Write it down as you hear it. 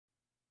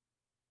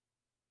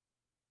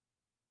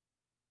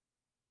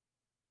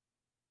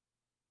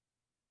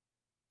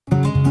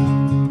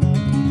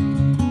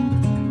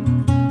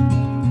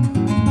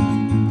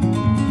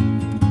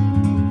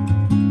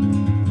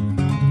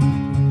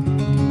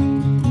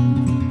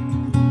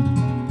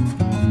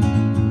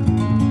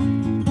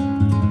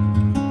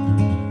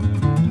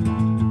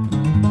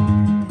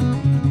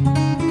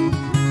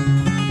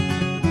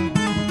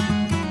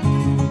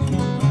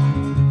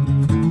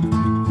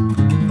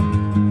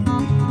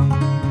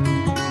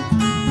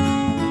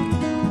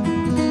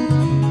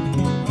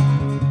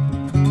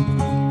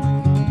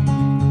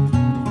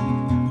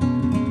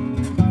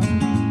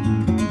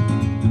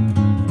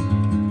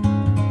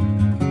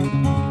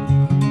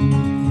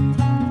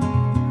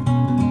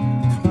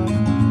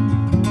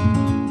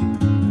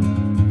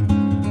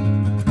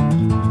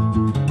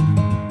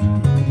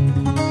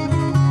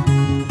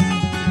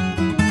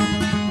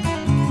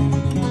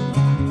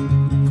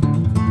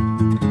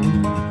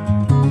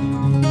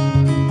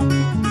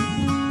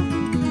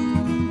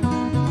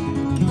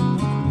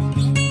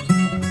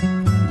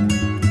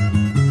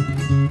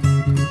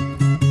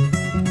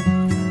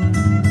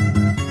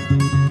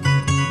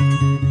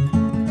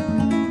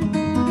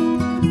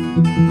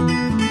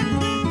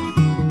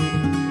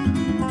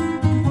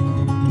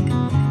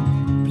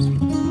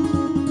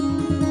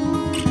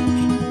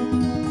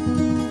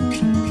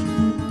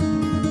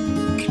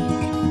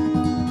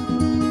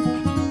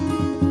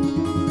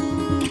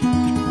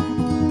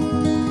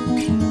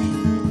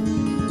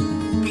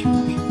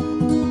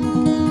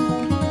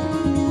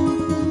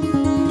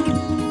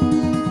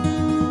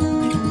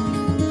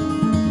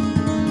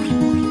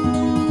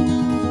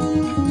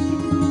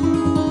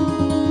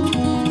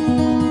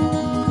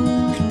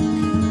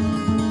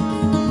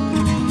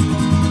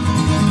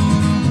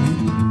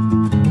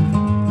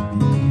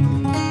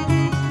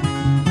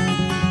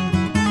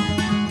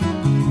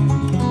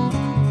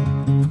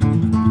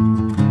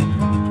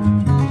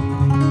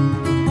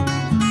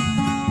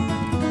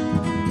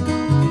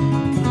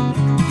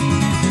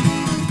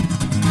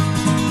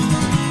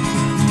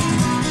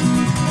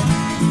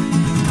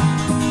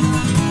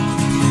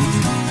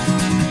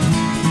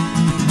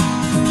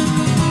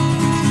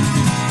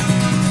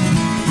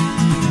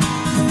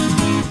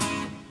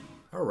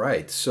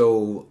right,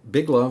 so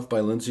Big Love by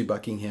Lindsey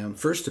Buckingham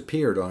first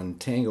appeared on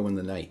Tango In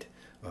the Night,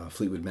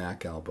 Fleetwood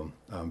Mac album.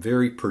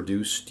 Very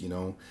produced, you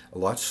know, a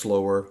lot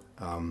slower,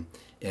 and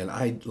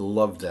I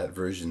loved that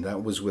version.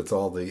 That was with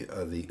all the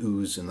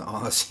oohs and the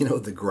ahs, you know,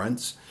 the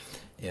grunts.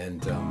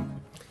 And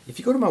if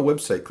you go to my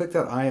website, click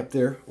that eye up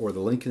there, or the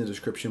link in the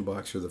description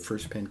box, or the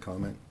first pinned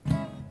comment,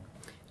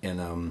 and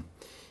you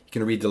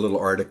can read the little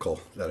article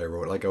that I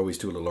wrote. Like I always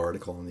do a little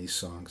article on these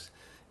songs.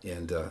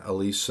 And I'll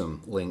leave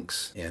some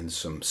links and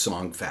some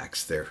song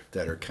facts there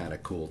that are kind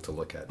of cool to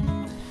look at.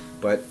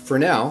 But for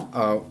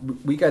now,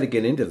 we got to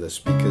get into this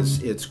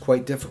because it's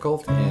quite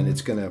difficult and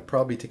it's going to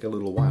probably take a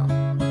little while.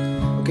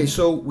 Okay,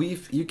 so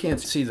you can't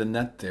see the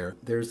nut there.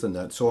 There's the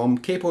nut. So I'm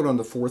capoed on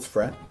the 4th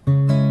fret.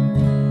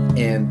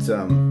 And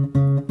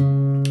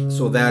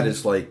so that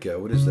is like,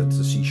 what is that? It's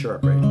a C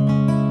sharp, right?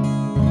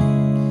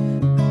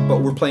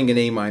 But we're playing an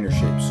A minor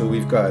shape. So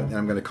we've got, and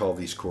I'm going to call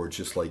these chords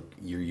just like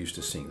you're used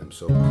to seeing them.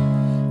 So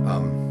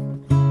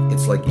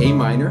it's like A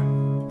minor,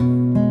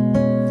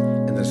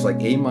 and it's like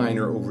A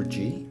minor over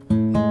G,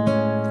 and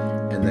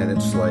then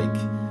it's like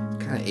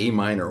kind of A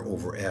minor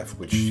over F,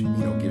 which, you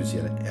know, gives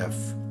you an F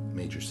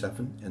major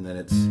 7, and then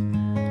it's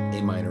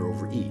A minor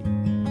over E.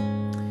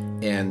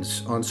 And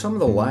on some of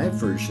the live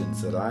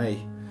versions that I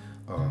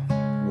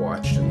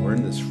watched and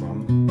learned this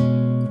from,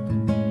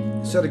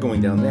 instead of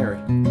going down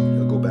there,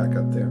 you'll go back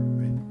up there,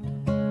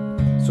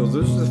 right? So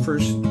those are the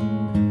first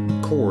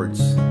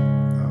chords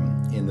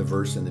in the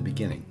verse in the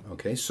beginning.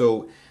 Okay,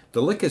 so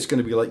the lick is going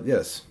to be like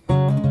this.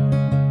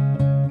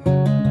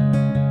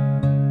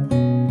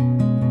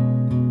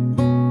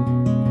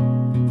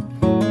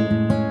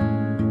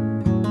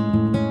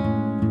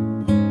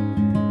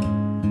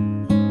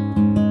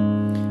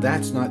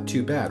 That's not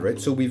too bad, right?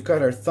 So we've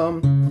got our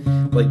thumb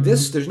like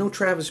this. There's no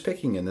Travis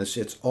picking in this.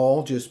 It's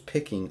all just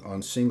picking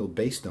on single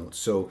bass notes.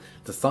 So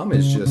the thumb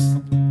is just,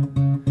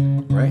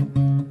 right?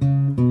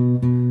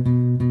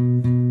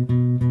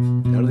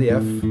 Down to the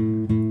F,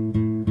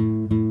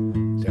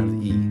 down to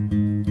the E.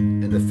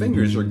 And the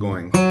fingers are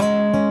going.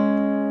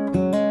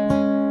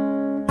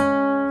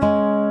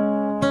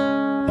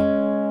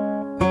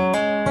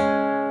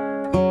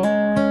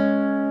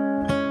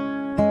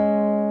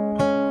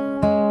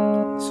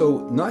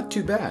 So not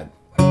too bad.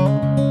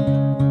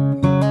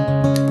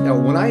 Now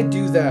when I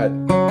do that,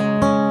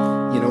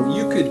 you know,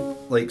 you could,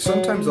 like,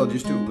 sometimes I'll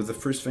just do it with the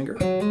first finger,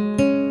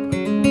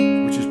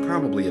 which is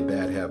probably a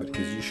bad habit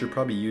because you should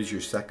probably use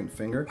your second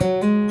finger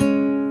on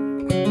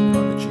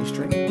the G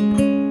string.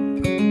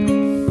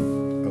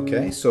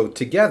 Okay, so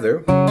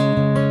together,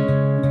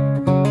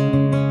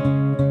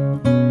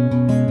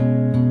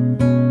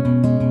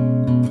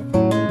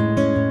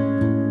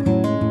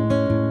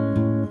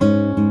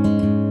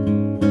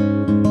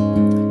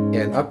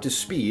 up to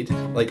speed.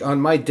 Like on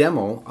my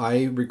demo,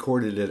 I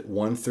recorded it at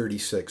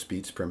 136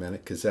 beats per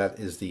minute because that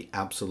is the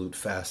absolute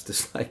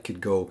fastest I could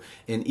go.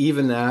 And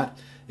even that,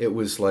 it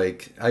was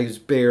like I was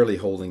barely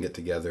holding it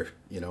together.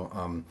 You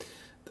know,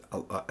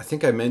 I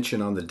think I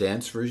mentioned on the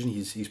dance version,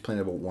 he's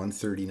playing about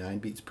 139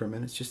 beats per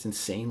minute. It's just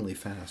insanely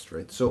fast,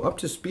 right? So up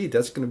to speed,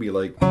 that's going to be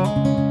like.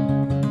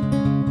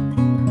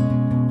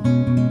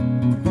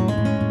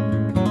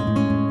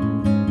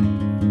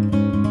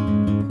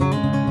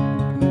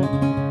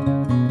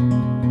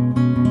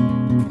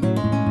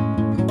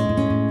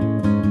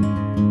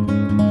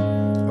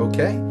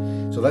 Okay,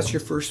 so that's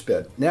your first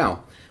bit.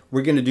 Now,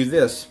 we're going to do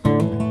this.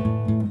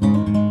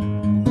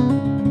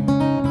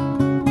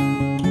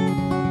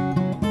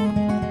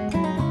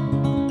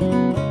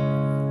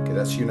 Okay,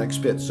 that's your next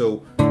bit.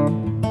 So,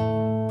 I'm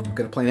going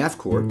to play an F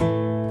chord,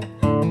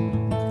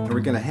 and we're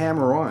going to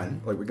hammer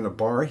on, like we're going to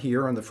bar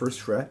here on the 1st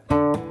fret,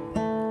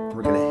 and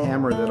we're going to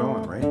hammer that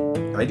on, right?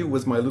 I do it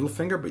with my little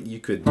finger, but you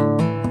could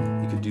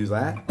do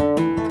that.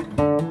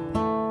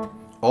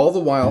 All the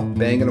while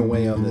banging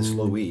away on this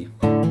low E.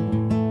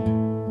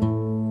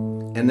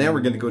 And then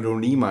we're going to go to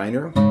an E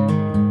minor,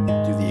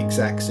 do the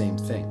exact same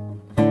thing.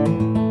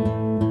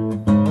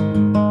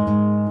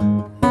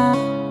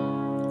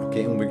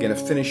 Okay, and we're going to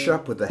finish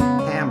up with a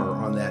hammer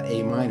on that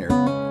A minor,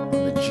 on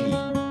the G.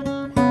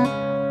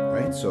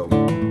 Right, so.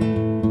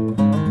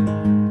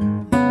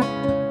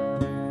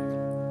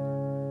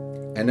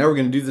 And now we're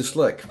going to do this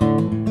lick.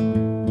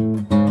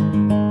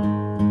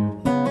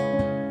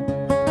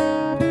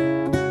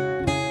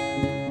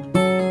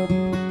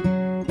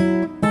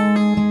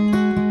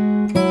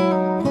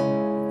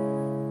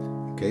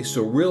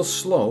 So real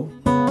slow.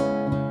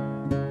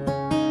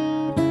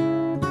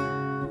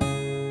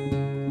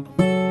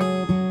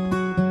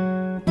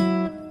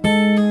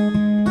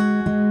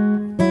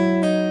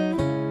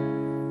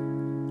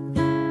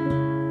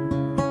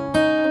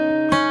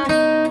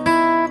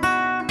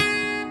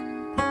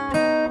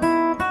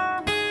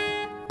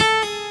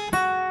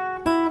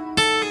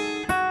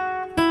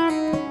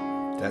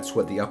 That's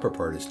what the upper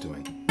part is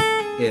doing.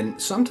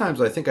 And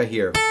sometimes I think I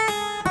hear.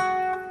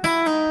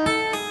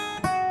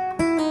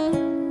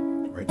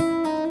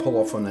 Pull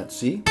off on that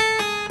C,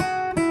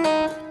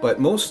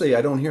 but mostly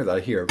I don't hear that. I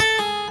hear,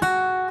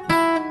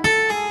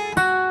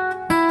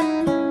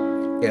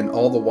 and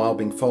all the while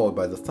being followed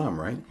by the thumb,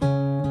 right?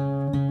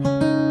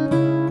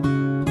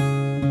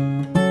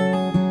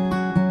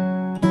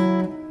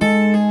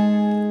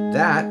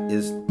 That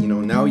is, you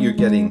know, now you're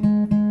getting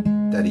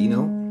that E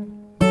note.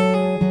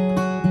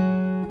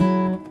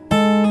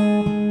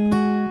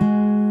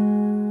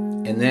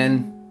 And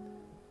then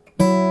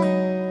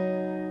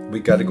we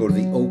got to go to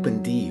the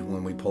open D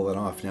when we pull it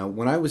off. Now,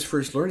 when I was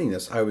first learning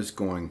this, I was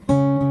going, you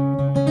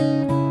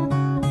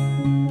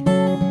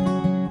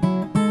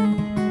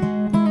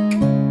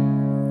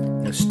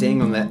know,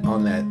 staying on that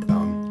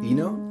E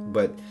note.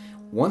 But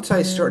once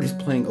I started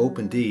playing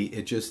open D,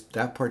 it just,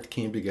 that part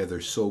came together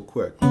so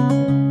quick.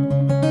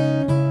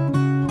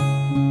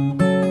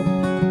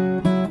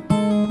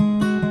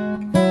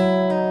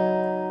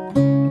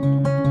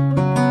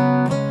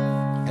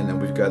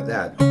 Got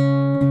that.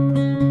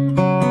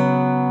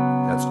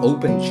 That's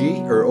open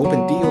G, or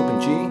open D,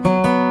 open G.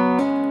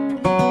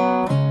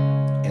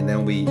 And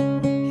then we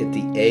hit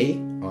the A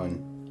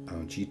on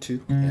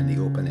G2 and the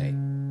open A.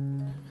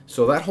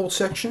 So that whole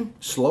section,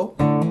 slow.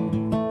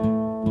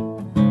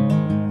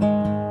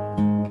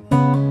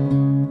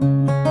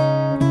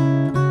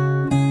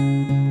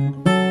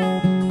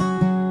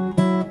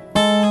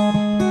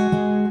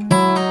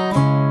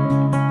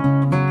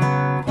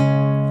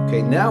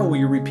 Okay, now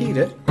we repeat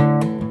it.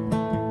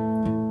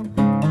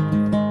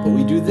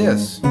 We do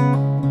this.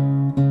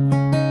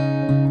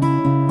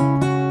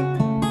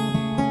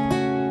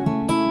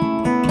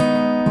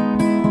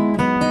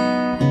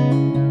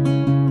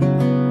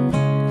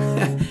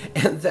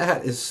 And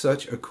that is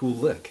such a cool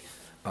lick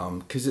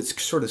because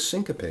it's sort of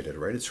syncopated,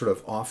 right? It's sort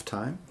of off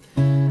time.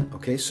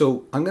 Okay,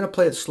 so I'm going to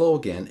play it slow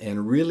again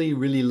and really,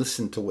 really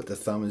listen to what the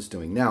thumb is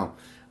doing. Now,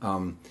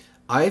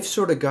 I've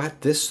sort of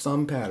got this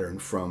thumb pattern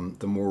from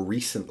the more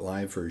recent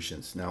live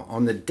versions. Now,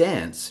 on the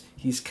dance,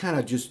 he's kind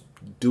of just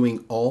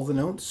doing all the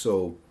notes,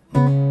 so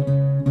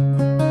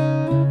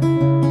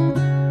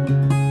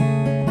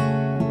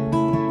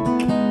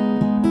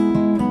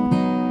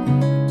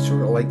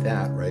sort of like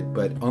that, right?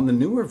 But on the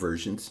newer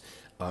versions,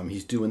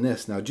 he's doing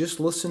this. Now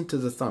just listen to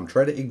the thumb.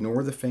 Try to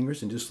ignore the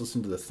fingers and just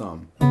listen to the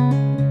thumb.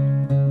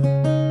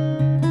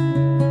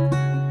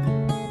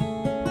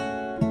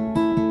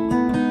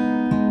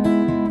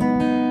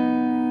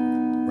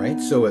 Right?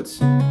 So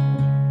it's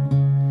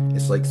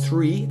like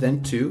 3,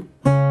 then 2.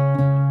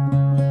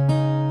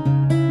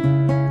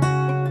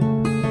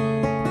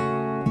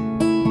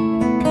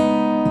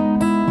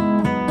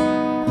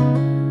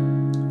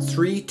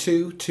 3,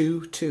 2,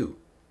 2, 2,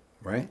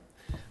 right?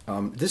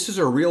 This is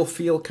a real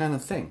feel kind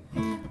of thing.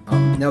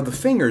 Now the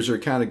fingers are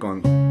kind of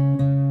going.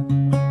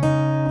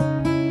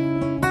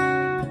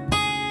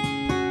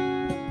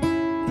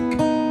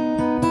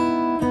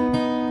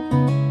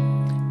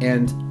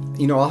 And,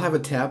 you know, I'll have a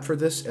tab for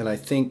this, and I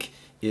think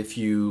if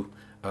you,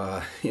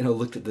 you know,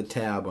 looked at the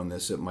tab on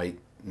this, it might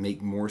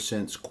make more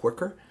sense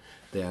quicker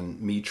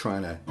than me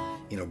trying to,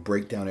 you know,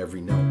 break down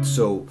every note.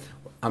 So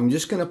I'm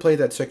just going to play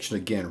that section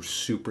again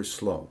super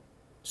slow.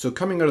 So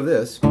coming out of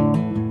this,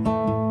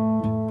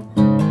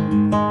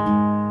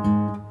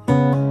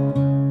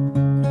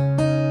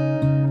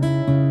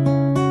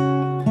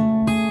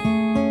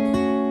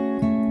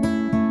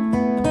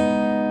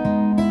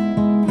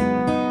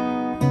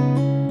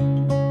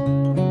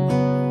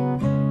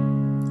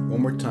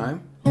 one more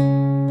time.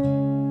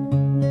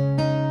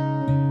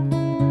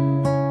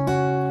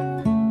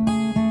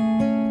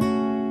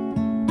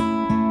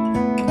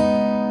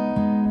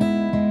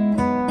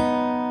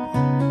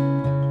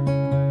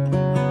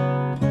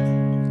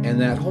 And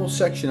that whole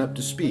section up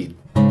to speed.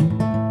 All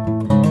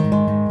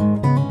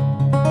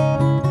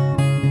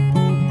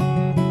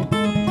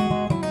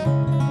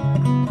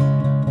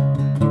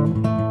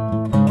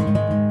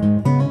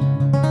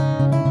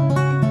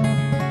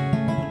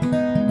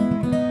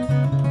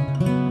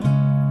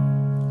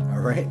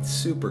right,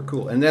 super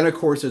cool. And then of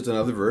course there's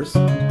another verse.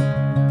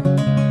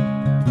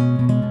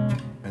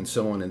 And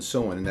so on and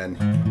so on. And then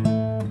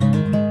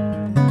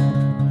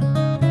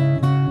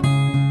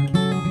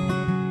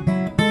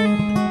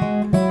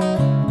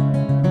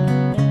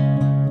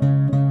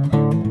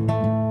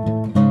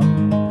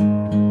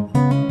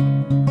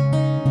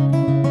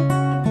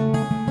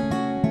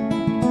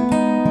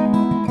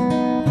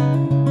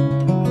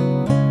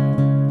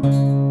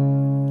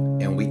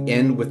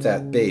end with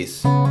that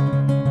bass. Now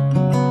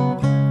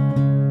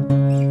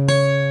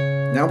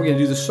we're going to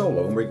do the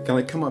solo, and we're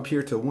going to come up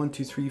here to 1,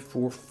 2, 3,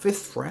 4, 5th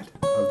fret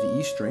of the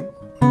E string.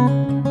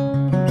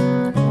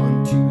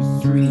 1, 2,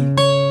 3,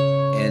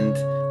 and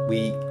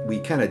we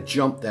kind of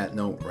jump that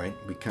note, right?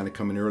 We kind of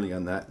come in early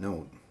on that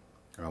note.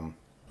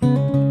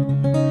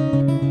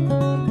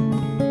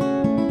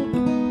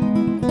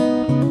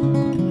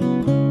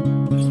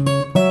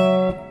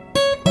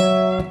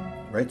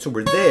 Right, so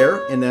we're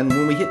there, and then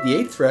when we hit the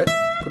 8th fret,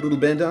 put a little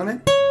bend on it.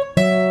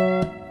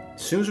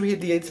 As soon as we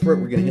hit the 8th fret,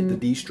 we're going to hit the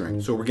D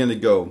string. So we're going to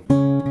go.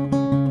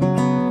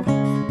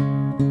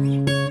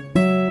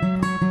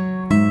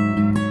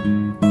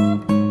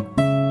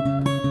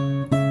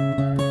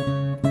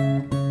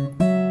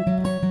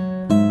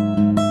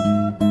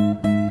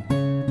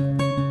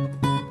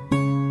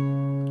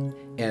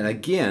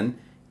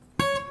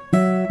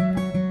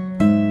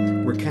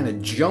 we're kind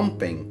of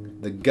jumping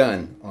the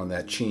gun on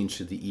that change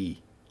to the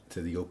E,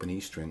 to the open E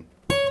string.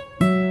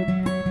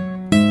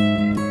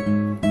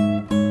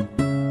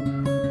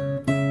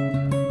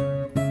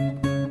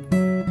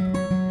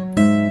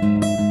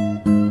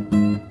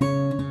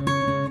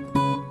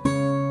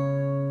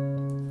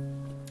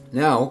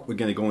 Now we're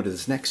going to go into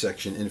this next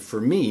section, and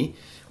for me,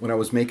 when I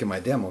was making my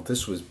demo,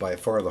 this was by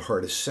far the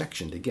hardest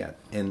section to get,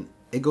 and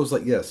it goes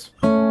like this.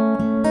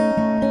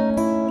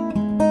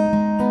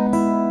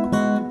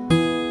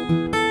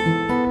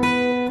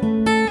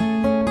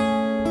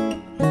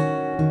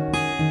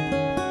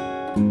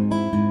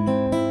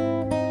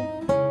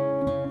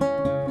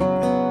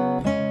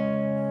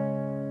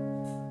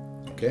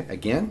 Okay,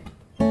 again,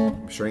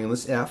 I'm starting on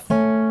this F.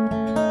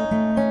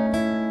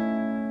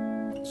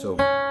 So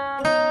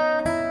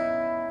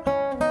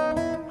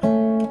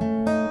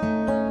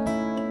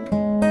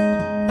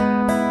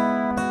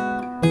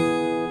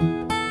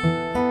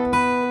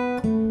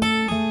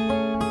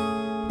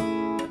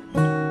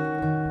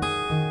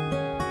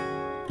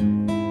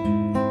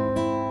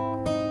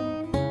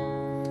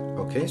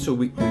so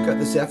we've got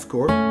this F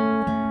chord,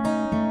 and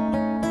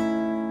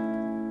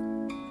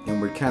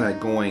we're kind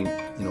of going,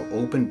 you know,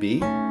 open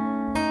B,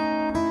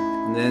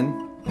 and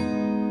then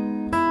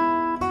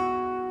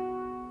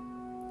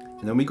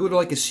we go to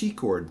like a C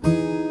chord, but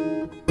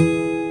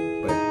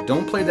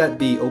don't play that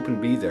B,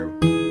 open B there.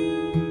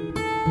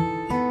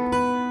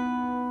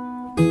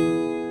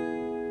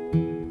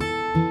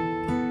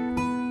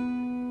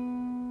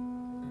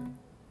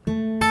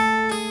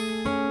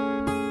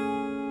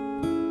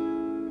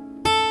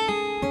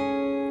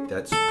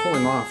 That's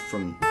pulling off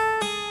from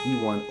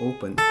E1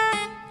 open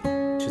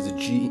to the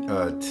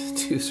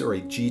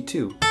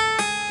G2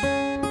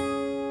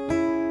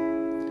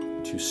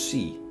 to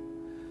C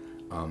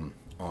on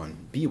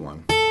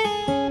B1.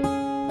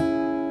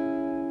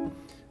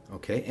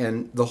 Okay,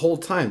 and the whole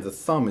time the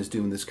thumb is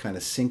doing this kind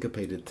of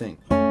syncopated thing.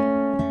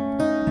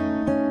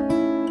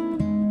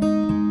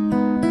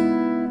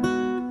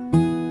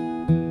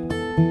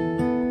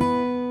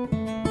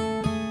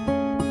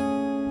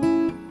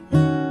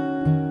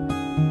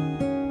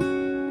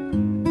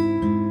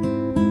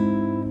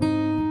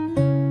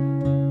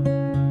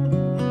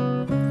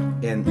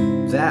 And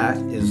that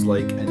is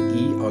like an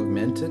E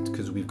augmented,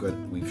 because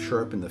we've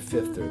sharpened the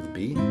fifth or the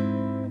B.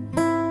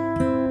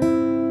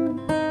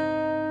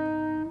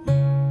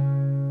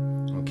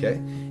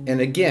 Okay,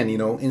 and again, you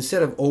know,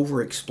 instead of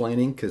over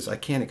explaining, because I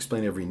can't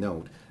explain every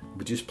note,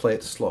 but just play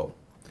it slow.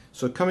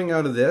 So coming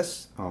out of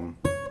this,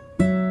 keep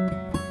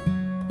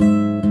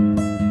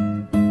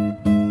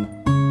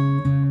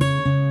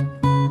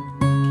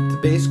the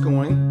bass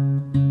going.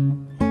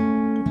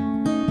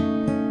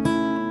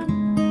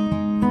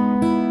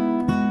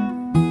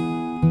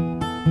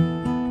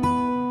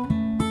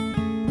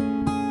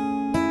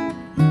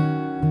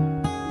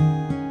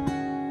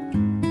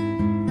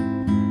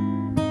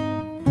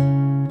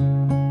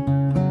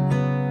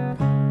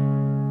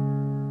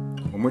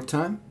 One more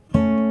time.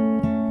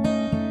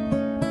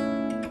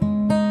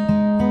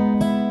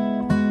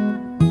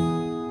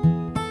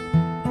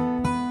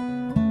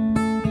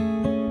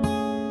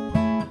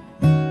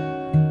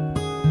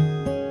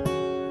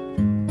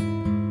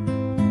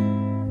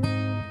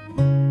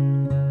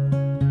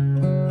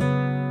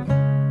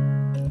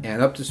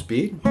 And up to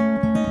speed.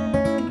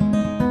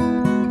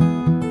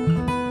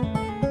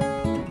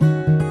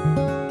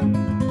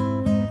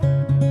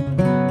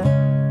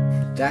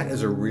 That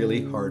is a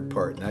really hard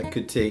part, and that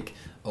could take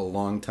a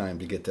long time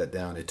to get that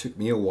down. It took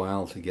me a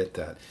while to get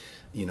that.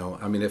 You know,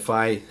 I mean, if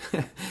I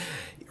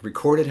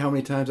recorded how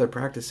many times I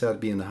practiced, that would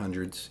be in the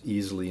hundreds,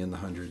 easily in the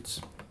hundreds.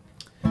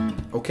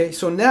 Okay,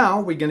 so now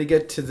we're going to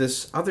get to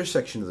this other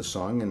section of the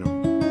song, and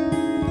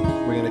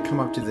we're going to come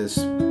up to this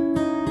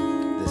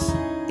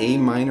A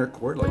minor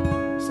chord, like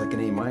it's like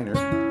an A minor,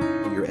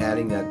 and you're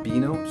adding that B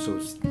note, so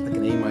it's like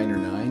an A minor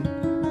 9,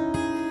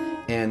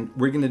 and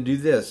we're going to do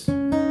this.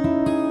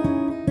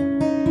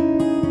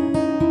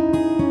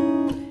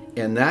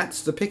 And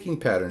that's the picking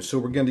pattern. So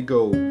we're going to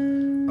go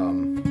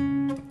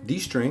D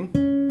string,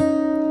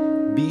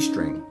 B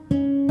string,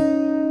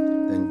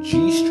 then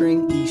G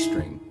string, E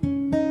string,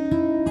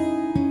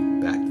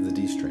 back to the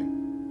D string.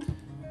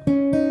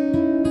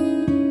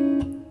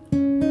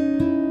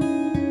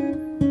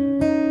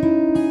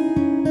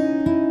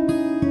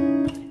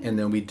 And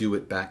then we do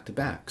it back to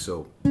back.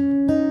 So and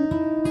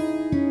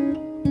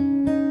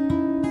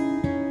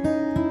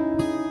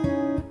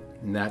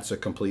that's a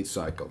complete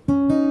cycle.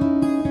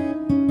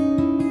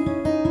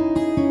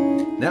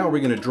 Now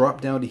we're going to drop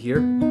down to here.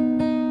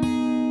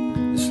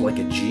 This is like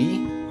a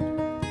G,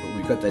 but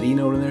we've got that E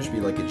note in there. It should be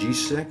like a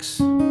G6.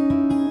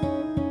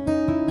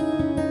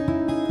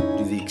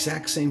 Do the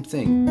exact same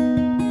thing.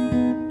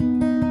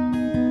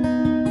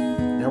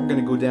 Now we're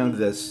going to go down to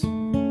this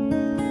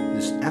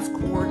F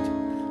chord,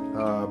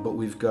 but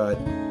we've got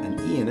an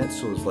E in it,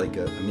 so it's like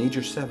a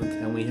major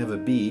 7th, and we have a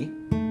B.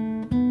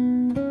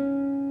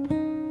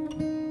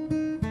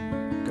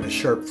 Got a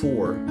sharp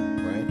 4,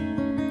 right?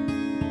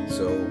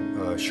 So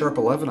sharp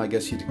 11, I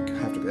guess you'd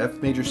have to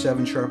F major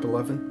 7 sharp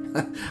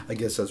 11. I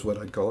guess that's what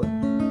I'd call it.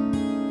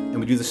 And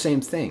we do the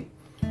same thing.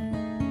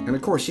 And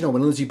of course, you know,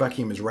 when Lindsey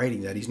Buckingham is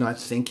writing that, he's not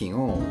thinking,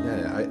 oh,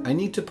 yeah, I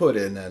need to put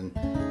in an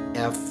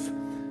F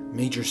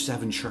major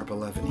 7 sharp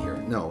 11 here.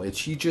 No,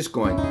 it's you just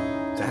going,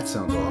 that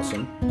sounds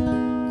awesome.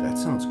 That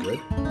sounds good.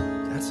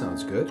 That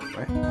sounds good,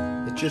 right?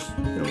 It just,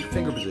 you know,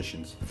 finger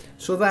positions.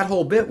 So that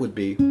whole bit would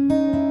be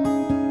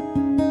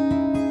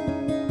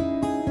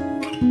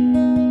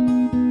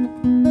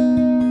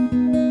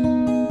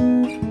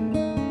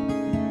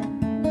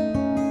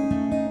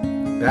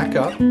back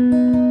up.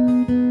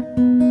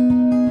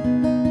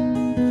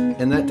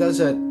 And that does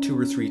that 2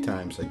 or 3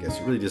 times, I guess.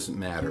 It really doesn't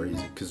matter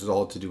because it's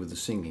all to do with the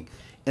singing.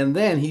 And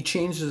then he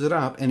changes it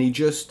up and he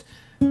just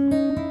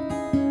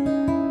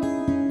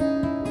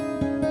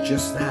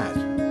that.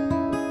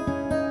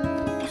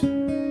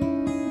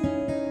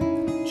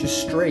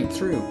 Just straight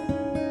through.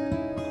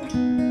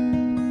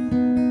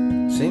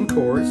 Same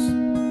chords.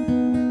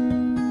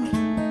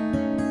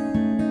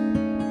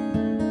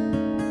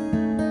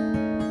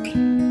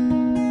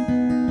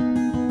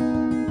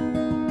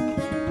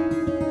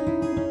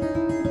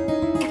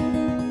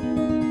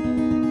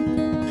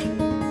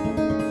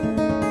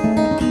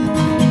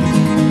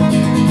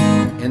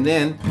 And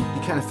then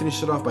you kind of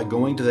finish it off by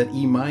going to that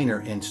E minor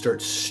and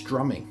start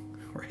strumming,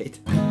 right?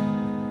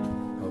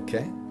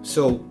 Okay,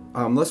 so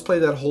let's play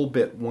that whole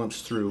bit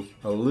once through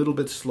a little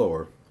bit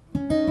slower.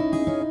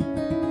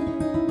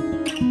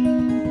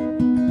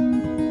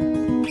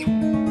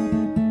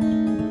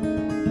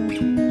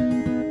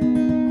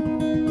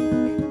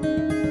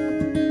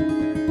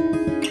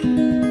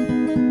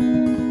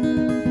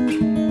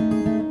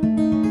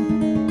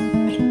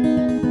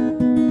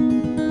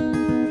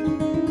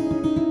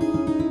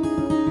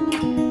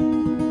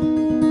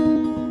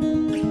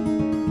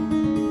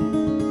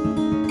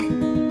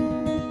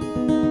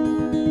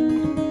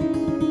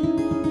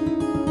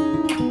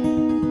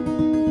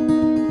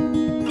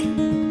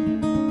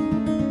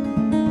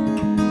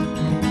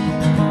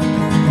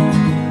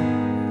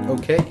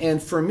 Okay,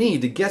 and for me,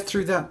 to get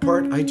through that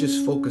part, I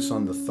just focus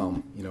on the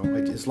thumb. You know,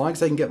 as long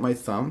as I can get my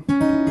thumb,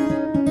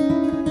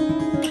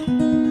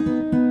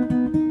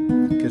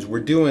 because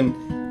we're doing,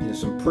 you know,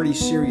 some pretty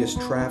serious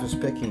Travis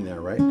picking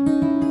there, right?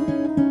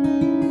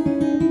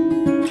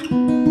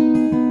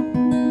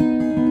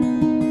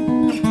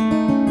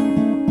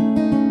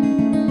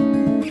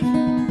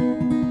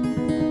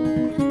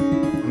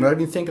 I'm not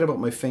even thinking about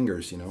my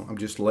fingers, you know. I'm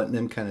just letting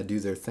them kind of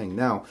do their thing.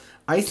 Now,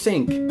 I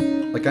think,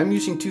 like I'm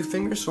using 2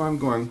 fingers, so I'm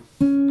going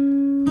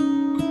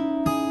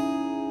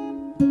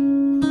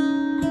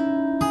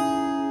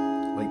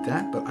like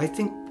that. But I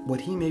think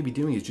what he may be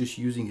doing is just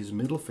using his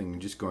middle finger,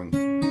 just going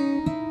like,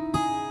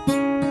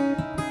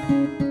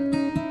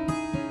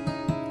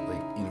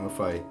 you know,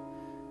 if I,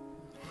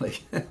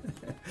 like,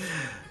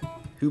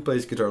 who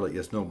plays guitar like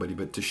this? Nobody,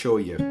 but to show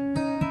you.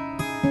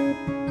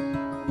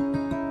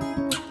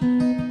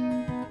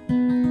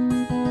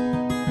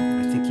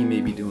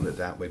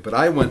 That way, but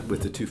I went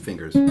with the 2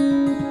 fingers.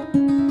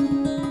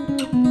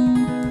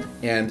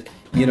 And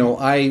you know,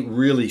 I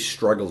really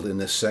struggled in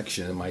this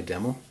section in my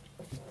demo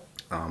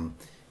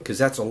because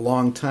that's a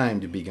long time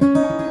to begin. You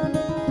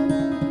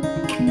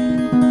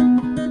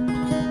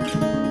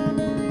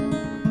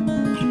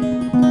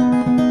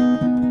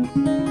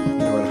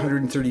know, at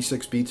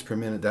 136 beats per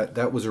minute,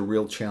 that was a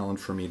real challenge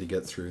for me to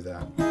get through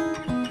that.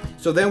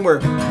 So then we're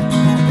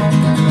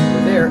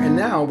there, and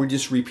now we're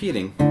just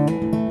repeating.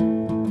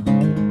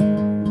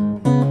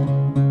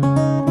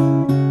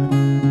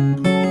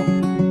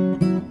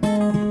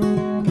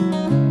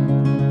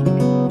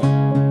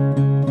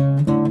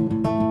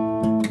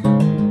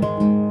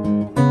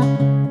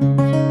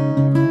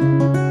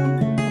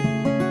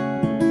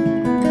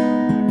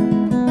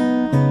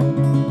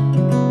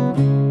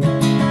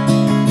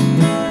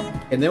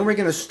 And then we're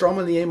going to strum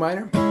on the A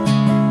minor. 1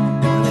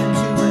 and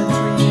 2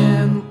 and 3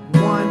 and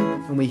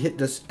 1. And we hit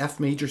this F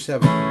major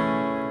 7.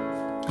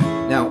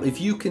 Now,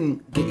 if you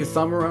can get your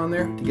thumb around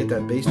there to get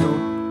that bass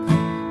tone,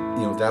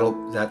 you know,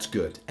 that's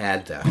good.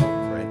 Add that,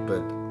 right?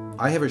 But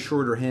I have a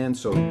shorter hand,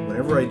 so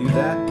whenever I do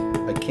that,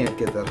 I can't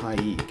get that high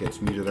E. It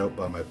gets muted out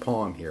by my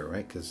palm here,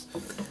 right? Because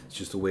it's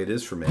just the way it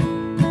is for me.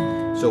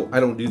 So I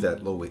don't do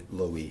that low E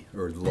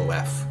or low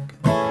F.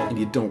 And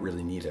you don't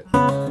really need it.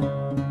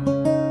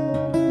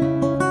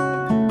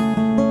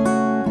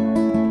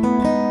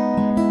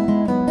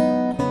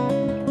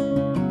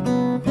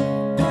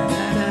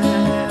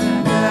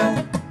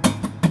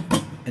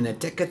 And a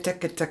tekka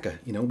tekka tekka,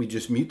 you know, we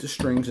just mute the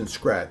strings and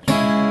scratch.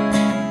 And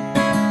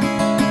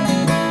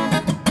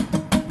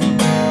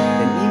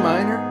E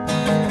minor,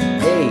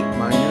 A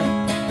minor,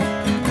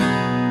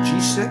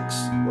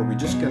 G6, where we're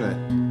just gonna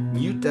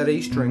mute that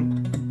A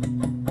string,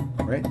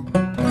 right?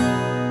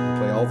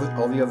 Play all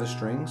the other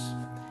strings,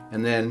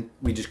 and then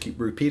we just keep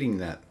repeating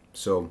that.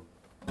 So.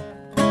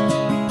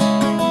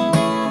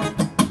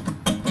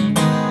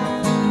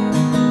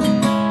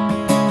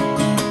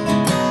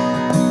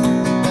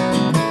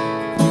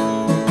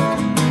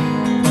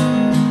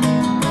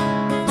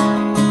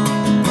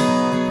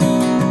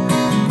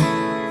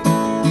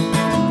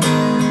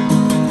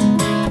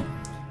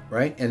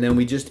 right? And then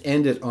we just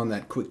end it on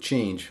that quick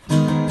change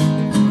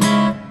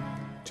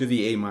to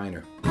the A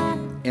minor.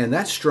 And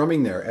that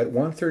strumming there at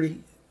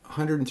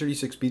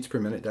 136 beats per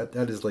minute,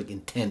 that is like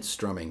intense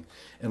strumming.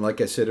 And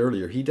like I said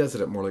earlier, he does it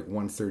at more like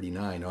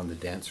 139 on the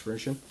dance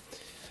version.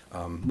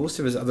 Most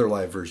of his other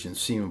live versions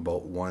seem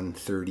about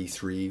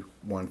 133,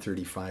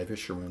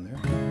 135-ish, around there.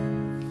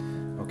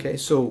 Okay,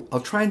 so I'll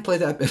try and play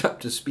that bit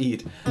up to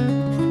speed.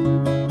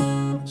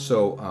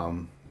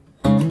 So,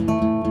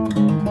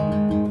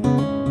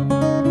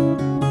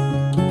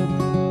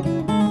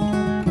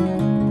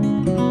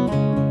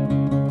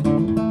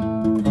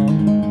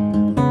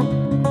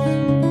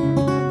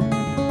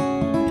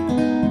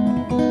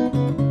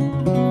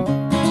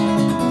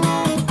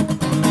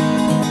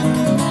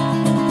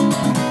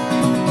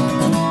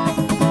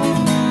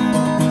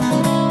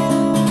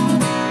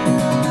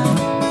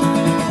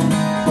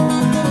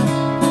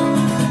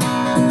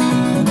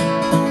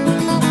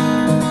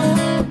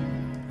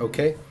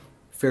 okay,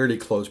 fairly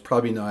close,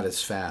 probably not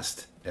as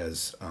fast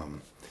as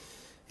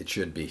it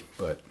should be,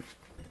 but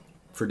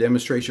for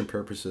demonstration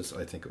purposes,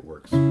 I think it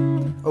works.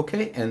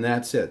 Okay, and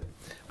that's it.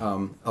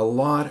 A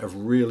lot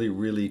of really,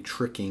 really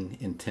tricking,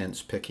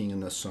 intense picking in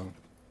this song.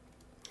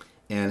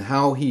 And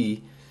how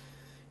he,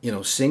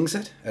 sings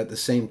it at the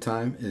same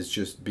time is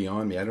just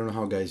beyond me. I don't know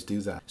how guys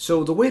do that.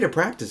 So the way to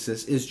practice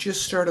this is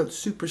just start out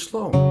super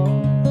slow.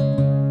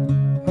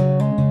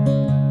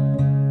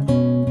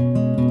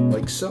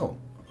 Like so.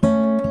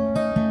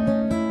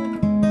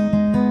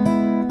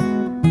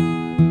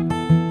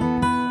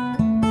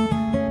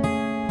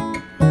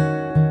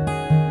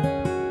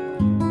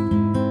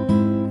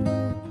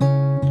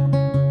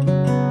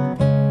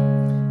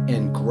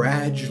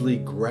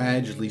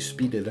 Gradually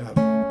speed it up.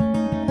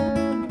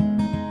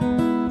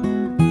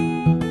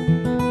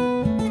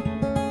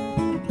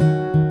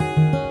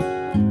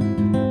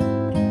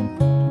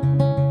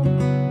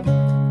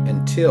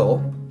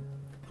 Until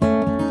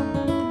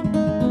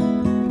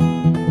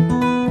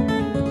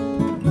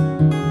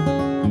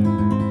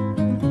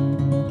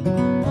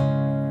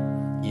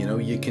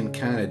you can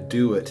kind of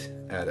do it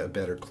at a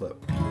better clip.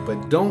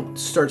 But don't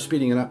start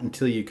speeding it up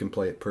until you can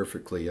play it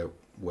perfectly at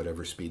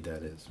whatever speed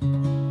that is.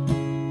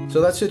 So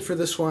that's it for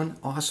this one.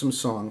 Awesome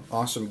song,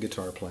 awesome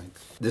guitar playing.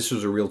 This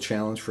was a real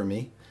challenge for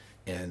me,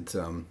 and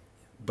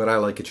but I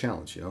like a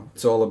challenge,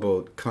 It's all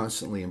about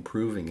constantly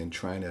improving and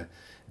trying to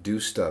do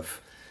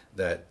stuff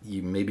that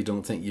you maybe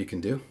don't think you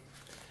can do.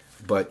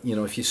 But,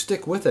 if you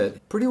stick with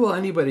it, pretty well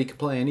anybody can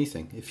play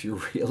anything if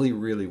you really,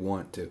 really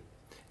want to,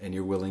 and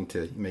you're willing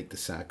to make the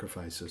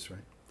sacrifices,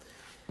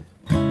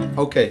 right?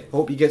 Okay,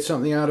 hope you get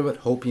something out of it.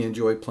 Hope you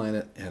enjoy playing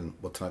it, and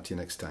we'll talk to you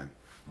next time.